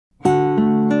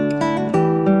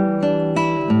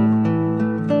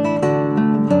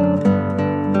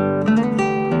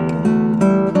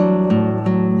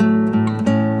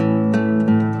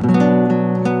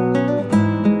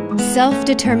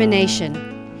Self-determination.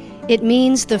 It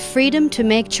means the freedom to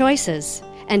make choices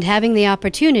and having the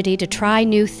opportunity to try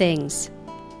new things.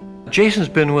 Jason's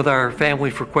been with our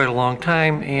family for quite a long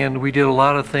time, and we did a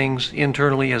lot of things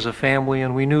internally as a family,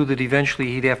 and we knew that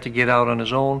eventually he'd have to get out on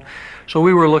his own. So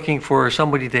we were looking for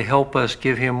somebody to help us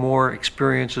give him more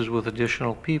experiences with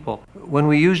additional people. When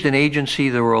we used an agency,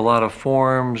 there were a lot of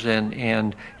forms,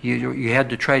 and you had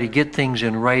to try to get things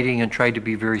in writing and try to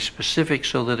be very specific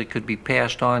so that it could be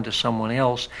passed on to someone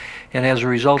else. And as a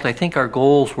result, I think our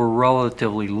goals were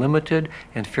relatively limited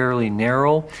and fairly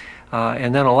narrow.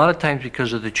 And then a lot of times,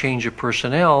 because of the change of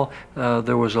personnel,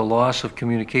 there was a loss of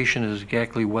communication as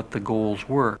exactly what the goals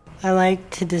were. I like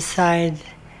to decide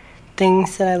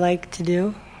things that I like to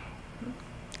do.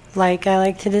 Like I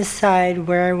like to decide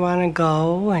where I want to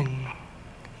go and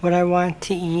what I want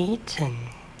to eat. And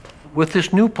with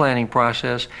this new planning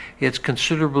process, it's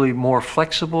considerably more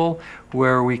flexible,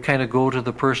 where we kind of go to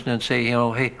the person and say,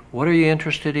 hey, what are you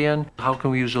interested in? How can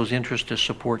we use those interests to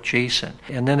support Jason?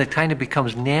 And then it kind of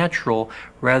becomes natural,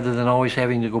 rather than always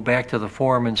having to go back to the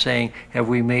form and saying, have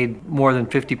we made more than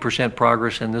 50%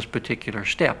 progress in this particular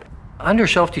step? Under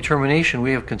self-determination,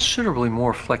 we have considerably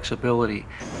more flexibility.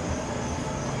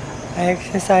 I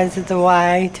exercise at the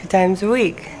Y 2 times a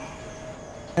week.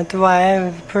 At the Y, I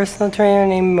have a personal trainer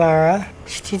named Mara.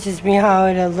 She teaches me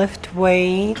how to lift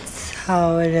weights,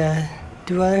 how to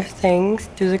do other things,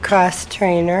 do the cross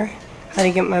trainer, how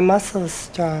to get my muscles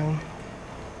strong.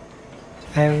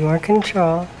 I have more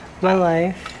control of my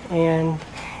life, and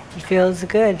it feels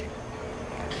good.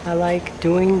 I like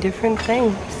doing different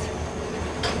things.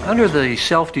 Under the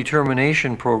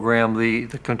self-determination program, the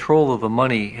control of the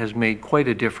money has made quite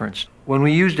a difference. When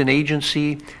we used an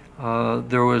agency,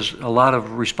 there was a lot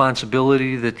of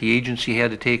responsibility that the agency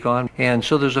had to take on, and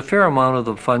so there's a fair amount of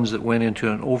the funds that went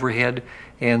into an overhead,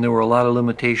 and there were a lot of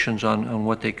limitations on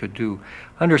what they could do.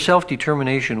 Under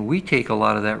self-determination, we take a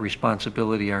lot of that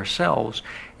responsibility ourselves,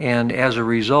 and as a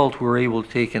result, we're able to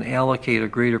take and allocate a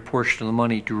greater portion of the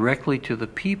money directly to the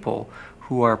people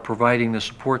who are providing the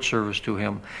support service to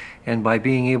him. And by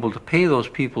being able to pay those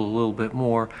people a little bit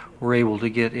more, we're able to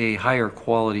get a higher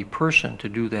quality person to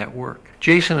do that work.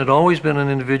 Jason had always been an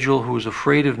individual who was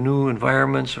afraid of new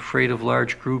environments, afraid of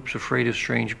large groups, afraid of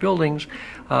strange buildings,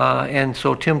 and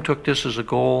so Tim took this as a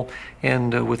goal,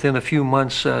 and within a few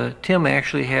months, Tim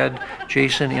actually had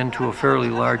Jason into a fairly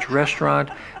large restaurant,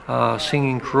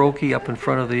 singing karaoke up in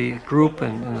front of the group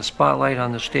and in the spotlight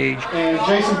on the stage. And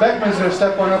Jason Beckman's going to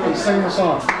step on up and sing the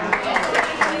song.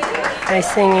 I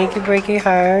sing Achy Breaky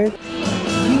Heart.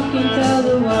 You can tell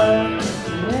the world,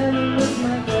 never was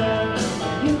my girl.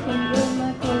 You can build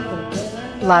my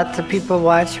cocoa. Lots of people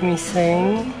watch me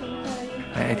sing.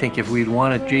 I think if we'd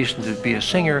wanted Jason to be a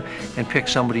singer and pick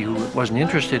somebody who wasn't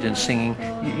interested in singing,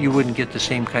 you wouldn't get the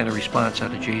same kind of response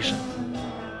out of Jason.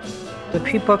 The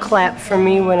people clap for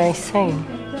me when I sing,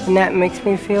 and that makes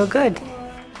me feel good.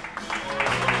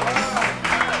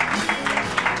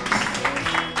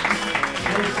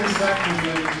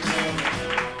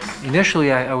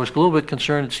 Initially, I was a little bit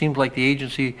concerned. It seemed like the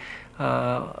agency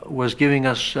was giving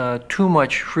us too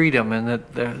much freedom, and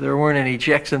that there weren't any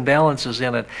checks and balances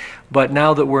in it. But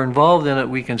now that we're involved in it,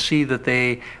 we can see that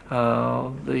the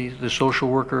social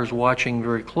worker is watching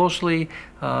very closely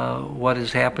what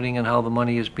is happening and how the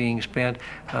money is being spent.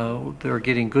 They're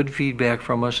getting good feedback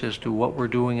from us as to what we're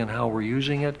doing and how we're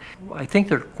using it. I think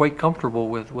they're quite comfortable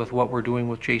with what we're doing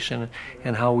with Jason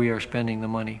and how we are spending the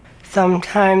money.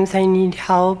 Sometimes I need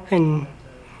help in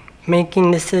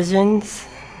making decisions,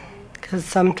 because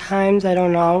sometimes I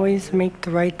don't always make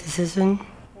the right decision.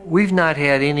 We've not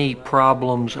had any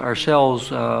problems ourselves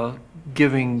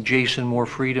giving Jason more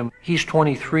freedom. He's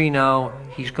 23 now.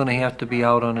 He's going to have to be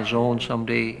out on his own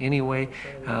someday anyway.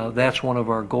 That's one of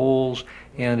our goals,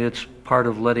 and it's part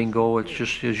of letting go. It's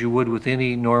just as you would with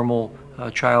any normal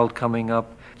child coming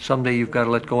up. Someday you've got to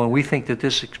let go, and we think that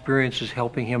this experience is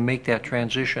helping him make that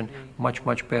transition much,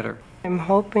 much better. I'm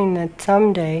hoping that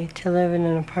someday to live in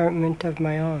an apartment of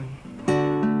my own.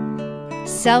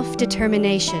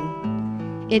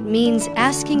 Self-determination. It means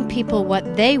asking people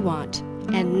what they want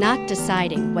and not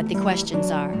deciding what the questions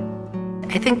are.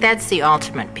 I think that's the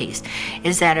ultimate piece,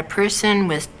 is that a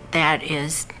person that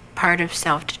is part of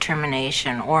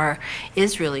self-determination or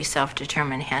is really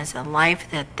self-determined has a life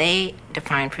that they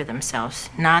define for themselves,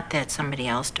 not that somebody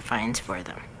else defines for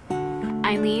them.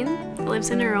 Eileen lives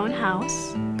in her own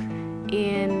house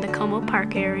in the Como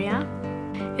Park area.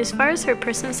 As far as her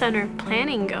person-centered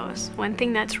planning goes, one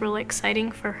thing that's really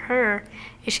exciting for her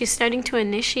is she's starting to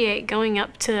initiate going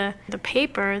up to the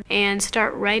paper and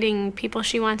start writing people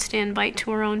she wants to invite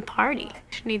to her own party.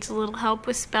 She needs a little help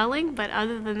with spelling, but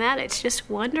other than that, it's just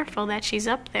wonderful that she's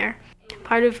up there.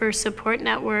 Part of her support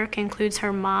network includes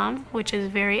her mom, which is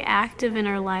very active in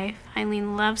her life.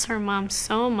 Eileen loves her mom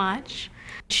so much.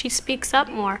 She speaks up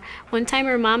more. One time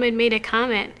her mom had made a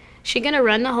comment, "She gonna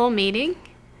run the whole meeting?"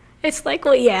 It's like,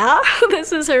 well, yeah,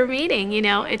 this is her meeting, you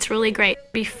know. It's really great.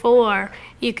 Before,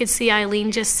 you could see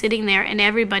Eileen just sitting there and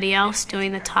everybody else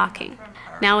doing the talking.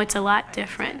 Now it's a lot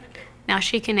different. Now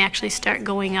she can actually start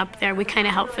going up there. We kind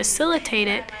of help facilitate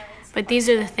it, but these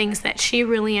are the things that she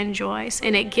really enjoys,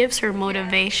 and it gives her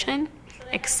motivation,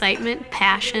 excitement,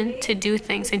 passion to do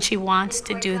things, and she wants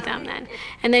to do them then.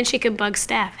 And then she can bug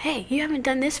staff, "Hey, you haven't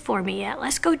done this for me yet.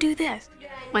 Let's go do this."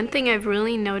 One thing I've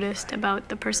really noticed about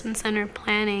the person-centered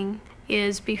planning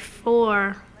is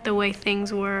before, the way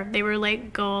things were, they were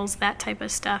like goals, that type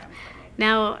of stuff.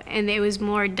 Now, and it was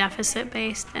more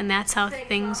deficit-based, and that's how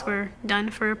things were done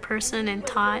for a person and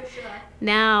taught.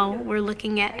 Now we're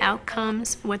looking at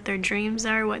outcomes, what their dreams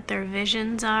are, what their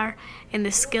visions are, and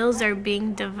the skills are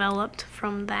being developed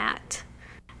from that.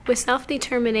 With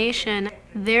self-determination,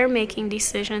 they're making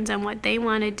decisions on what they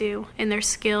want to do, and their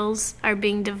skills are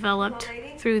being developed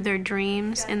through their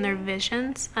dreams and their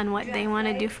visions on what they want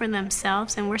to do for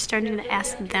themselves, and we're starting to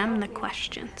ask them the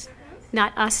questions,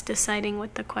 not us deciding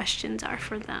what the questions are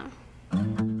for them.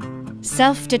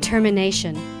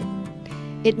 Self-determination.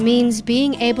 It means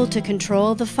being able to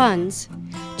control the funds,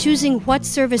 choosing what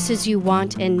services you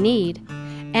want and need,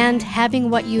 and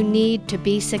having what you need to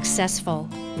be successful.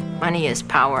 Money is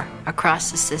power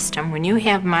across the system. When you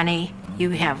have money,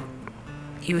 you have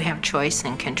choice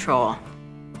and control.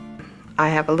 I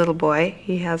have a little boy.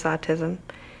 He has autism.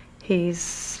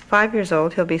 He's 5 years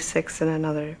old. He'll be 6 in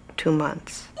another 2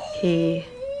 months. He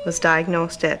was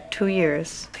diagnosed at 2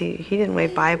 years. He didn't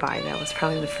wave bye-bye. That was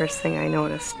probably the first thing I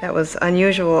noticed. That was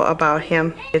unusual about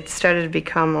him. It started to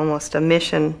become almost a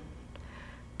mission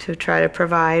to try to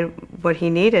provide what he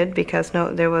needed because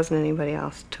there wasn't anybody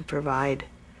else to provide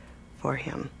for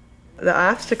him. The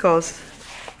obstacles,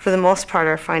 for the most part,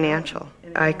 are financial.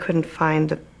 I couldn't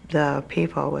find the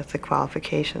people with the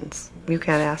qualifications. You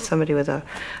can't ask somebody with a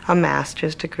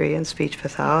master's degree in speech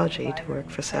pathology to work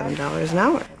for $7 an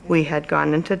hour. We had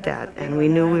gone into debt, and we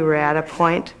knew we were at a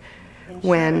point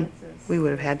when we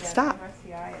would have had to stop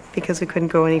because we couldn't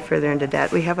go any further into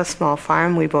debt. We have a small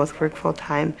farm. We both work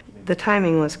full-time. The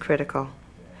timing was critical.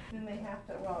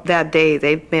 That day,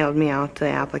 they mailed me out the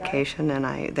application, and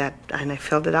I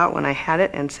filled it out when I had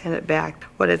it and sent it back.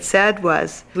 What it said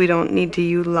was, we don't need to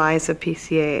utilize the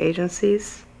PCA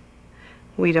agencies.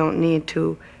 We don't need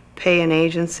to pay an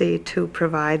agency to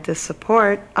provide the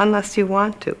support unless you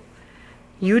want to.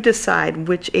 You decide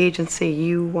which agency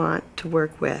you want to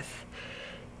work with.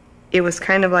 It was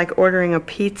kind of like ordering a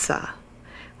pizza.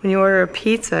 When you order a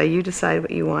pizza, you decide what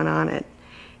you want on it.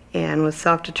 And with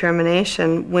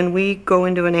self-determination, when we go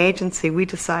into an agency, we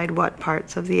decide what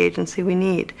parts of the agency we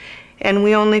need. And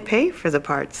we only pay for the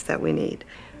parts that we need.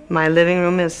 My living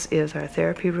room is our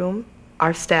therapy room.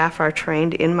 Our staff are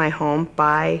trained in my home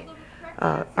by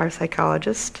our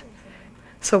psychologist.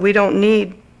 So we don't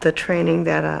need the training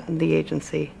that the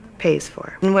agency pays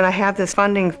for. And when I have this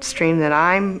funding stream that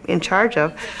I'm in charge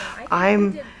of,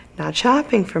 I'm not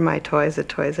shopping for my toys at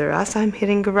Toys R Us. I'm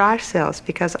hitting garage sales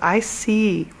because I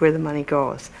see where the money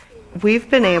goes. We've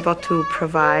been able to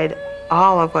provide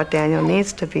all of what Daniel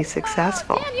needs to be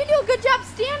successful. Dan, you do a good job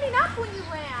standing up when you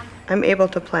land. I'm able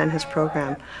to plan his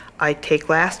program. I take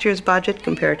last year's budget,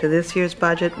 compare it to this year's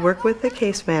budget, work with the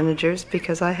case managers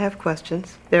because I have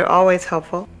questions. They're always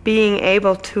helpful. Being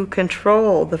able to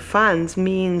control the funds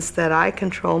means that I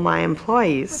control my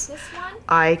employees.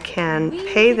 I can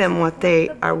pay them what they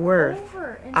are worth.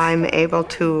 I'm able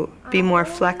to be more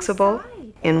flexible.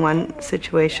 In one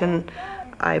situation,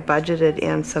 I budgeted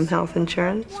in some health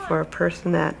insurance for a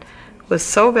person that was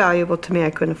so valuable to me I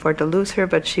couldn't afford to lose her,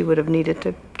 but she would have needed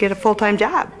to get a full-time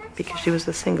job because she was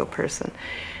a single person.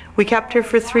 We kept her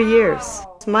for 3 years.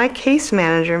 My case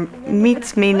manager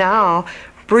meets me now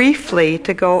briefly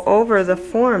to go over the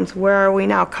forms. Where are we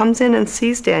now? Comes in and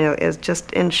sees Daniel, is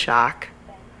just in shock.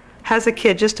 Has a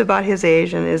kid just about his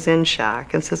age and is in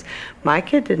shock and says, my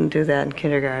kid didn't do that in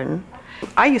kindergarten.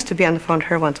 I used to be on the phone to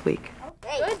her once a week.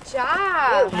 Good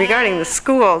job. Regarding the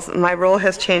schools, my role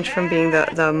has changed from being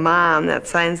the mom that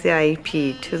signs the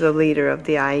IEP to the leader of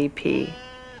the IEP.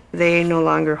 They no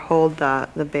longer hold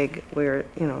the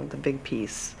big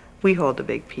piece. We hold the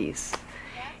big piece.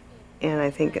 And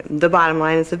I think the bottom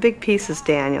line is the big piece is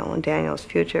Daniel and Daniel's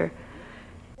future.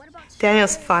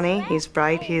 Daniel's funny, he's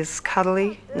bright, he's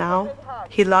cuddly now.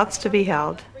 He loves to be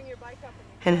held,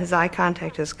 and his eye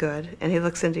contact is good, and he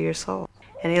looks into your soul.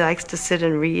 And he likes to sit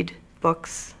and read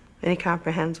books, and he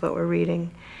comprehends what we're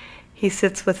reading. He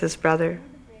sits with his brother,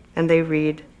 and they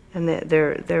read, and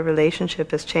their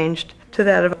relationship has changed to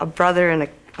that of a brother and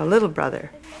a little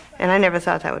brother. And I never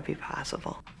thought that would be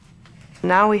possible.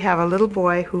 Now we have a little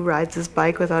boy who rides his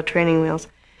bike without training wheels,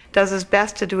 does his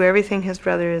best to do everything his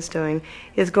brother is doing,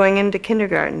 is going into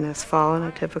kindergarten this fall in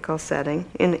a typical setting,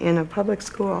 in a public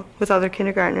school with other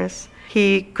kindergartners.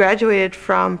 He graduated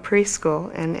from preschool,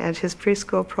 and at his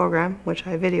preschool program, which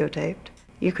I videotaped,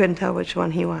 you couldn't tell which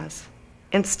one he was.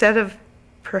 Instead of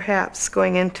perhaps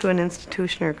going into an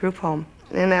institution or group home,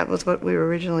 and that was what we were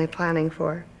originally planning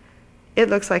for, it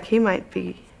looks like he might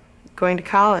be going to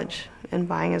college and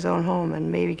buying his own home and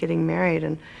maybe getting married,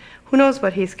 and who knows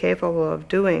what he's capable of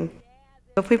doing.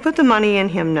 If we put the money in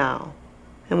him now,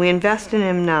 and we invest in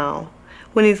him now,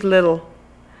 when he's little,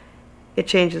 it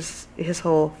changes his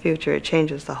whole future. It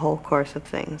changes the whole course of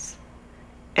things.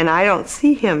 And I don't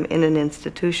see him in an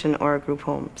institution or a group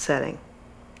home setting,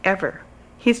 ever.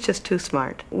 He's just too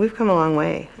smart. We've come a long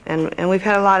way, and we've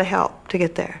had a lot of help to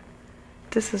get there.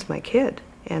 This is my kid,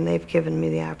 and they've given me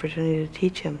the opportunity to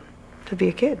teach him to be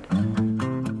a kid.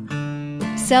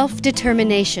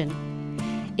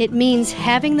 Self-determination. It means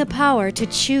having the power to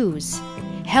choose,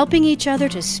 helping each other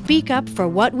to speak up for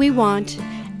what we want,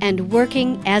 and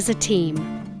working as a team.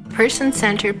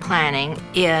 Person-centered planning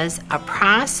is a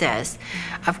process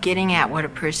of getting at what a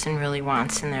person really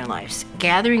wants in their lives,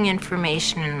 gathering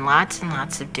information in lots and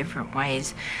lots of different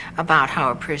ways about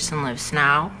how a person lives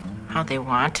now, how they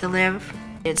want to live.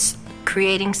 It's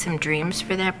creating some dreams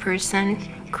for that person,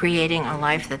 creating a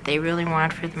life that they really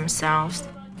want for themselves.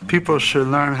 People should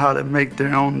learn how to make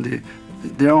their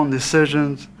own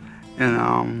decisions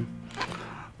and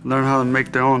learn how to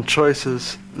make their own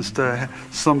choices instead of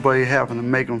somebody having to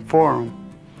make them for them.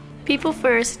 People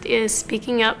First is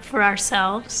speaking up for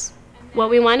ourselves. What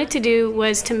we wanted to do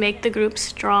was to make the group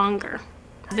stronger.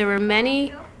 There were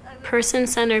many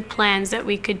person-centered plans that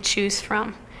we could choose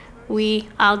from. We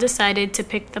all decided to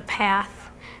pick the path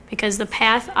because the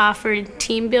path offered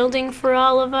team building for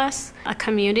all of us, a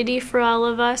community for all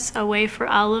of us, a way for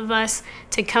all of us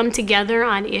to come together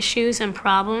on issues and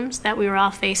problems that we were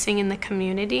all facing in the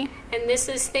community. And this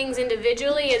is things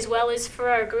individually as well as for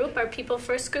our group, our People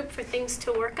First group, for things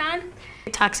to work on.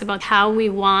 It talks about how we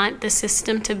want the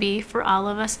system to be for all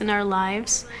of us in our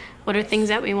lives. What are things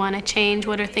that we want to change?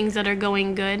 What are things that are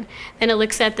going good? Then it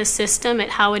looks at the system, at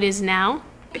how it is now.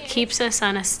 It keeps us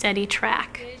on a steady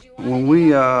track. When we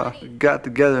got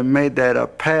together and made that a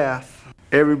path,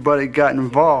 everybody got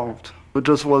involved. It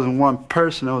just wasn't one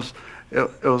person.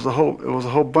 It was a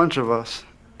whole bunch of us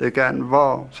that got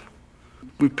involved.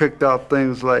 We picked out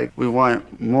things like we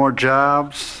want more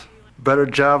jobs, better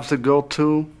jobs to go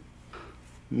to,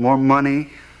 more money.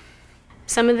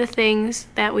 Some of the things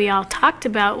that we all talked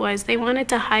about was they wanted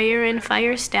to hire and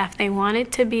fire staff. They wanted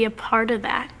to be a part of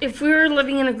that. If we were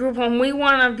living in a group home, we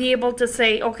want to be able to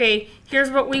say, okay,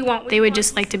 here's what we want. They would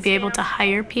just like to be able to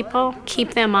hire people,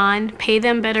 keep them on, pay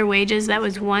them better wages. That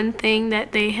was one thing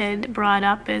that they had brought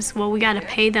up is, well, we got to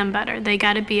pay them better. They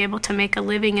got to be able to make a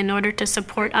living in order to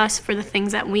support us for the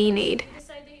things that we need.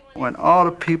 When all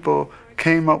the people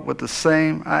came up with the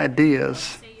same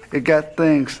ideas, it got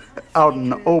things out in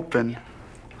the open.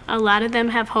 A lot of them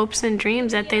have hopes and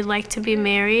dreams that they'd like to be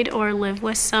married or live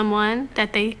with someone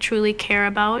that they truly care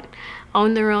about,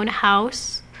 own their own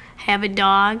house, have a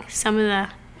dog, some of the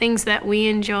things that we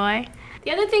enjoy.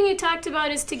 The other thing you talked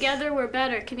about is together we're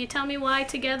better. Can you tell me why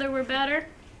together we're better?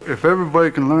 If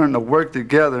everybody can learn to work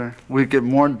together, we get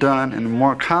more done and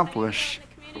more accomplished.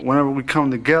 Whenever we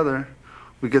come together,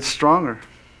 we get stronger.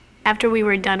 After we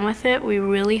were done with it, we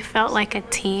really felt like a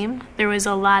team. There was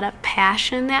a lot of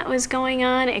passion that was going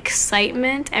on,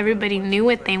 excitement. Everybody knew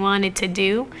what they wanted to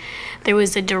do. There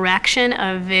was a direction,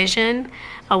 a vision,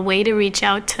 a way to reach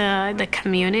out to the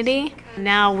community.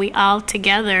 Now we all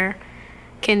together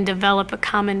can develop a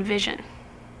common vision.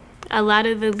 A lot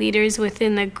of the leaders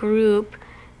within the group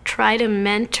try to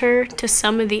mentor to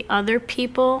some of the other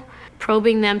people,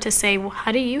 probing them to say, well,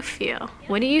 how do you feel?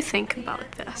 What do you think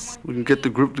about this? We can get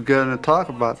the group together and talk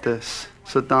about this.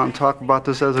 Sit down and talk about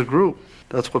this as a group.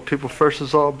 That's what People First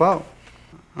is all about.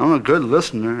 I'm a good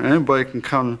listener. Anybody can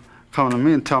come to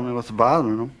me and tell me what's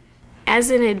bothering them. As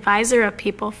an advisor of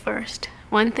People First,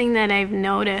 one thing that I've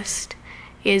noticed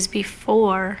is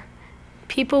before,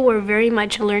 people were very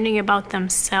much learning about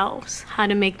themselves, how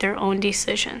to make their own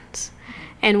decisions.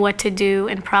 and what to do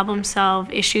and problem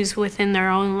solve issues within their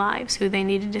own lives, who they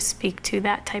needed to speak to,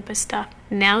 that type of stuff.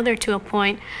 Now they're to a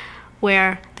point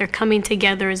where they're coming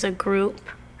together as a group,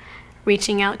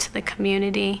 reaching out to the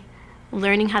community,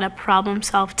 learning how to problem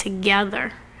solve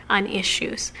together on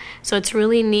issues. So it's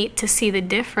really neat to see the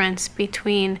difference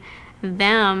between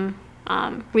them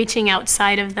reaching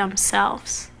outside of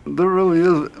themselves. There really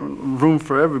is room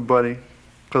for everybody,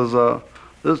 because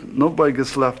nobody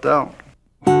gets left out.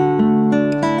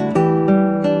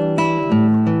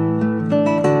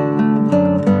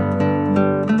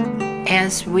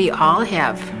 As we all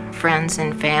have friends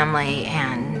and family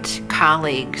and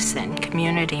colleagues and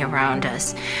community around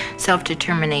us,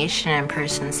 self-determination and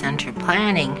person-centered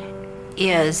planning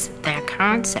is that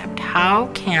concept. How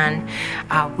can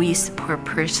we support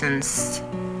persons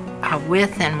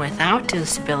with and without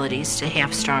disabilities to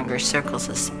have stronger circles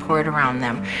of support around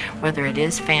them, whether it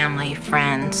is family,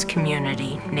 friends,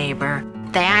 community, neighbor?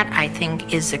 That, I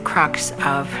think, is the crux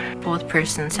of both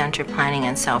person-centered planning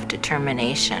and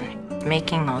self-determination,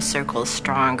 making those circles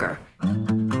stronger.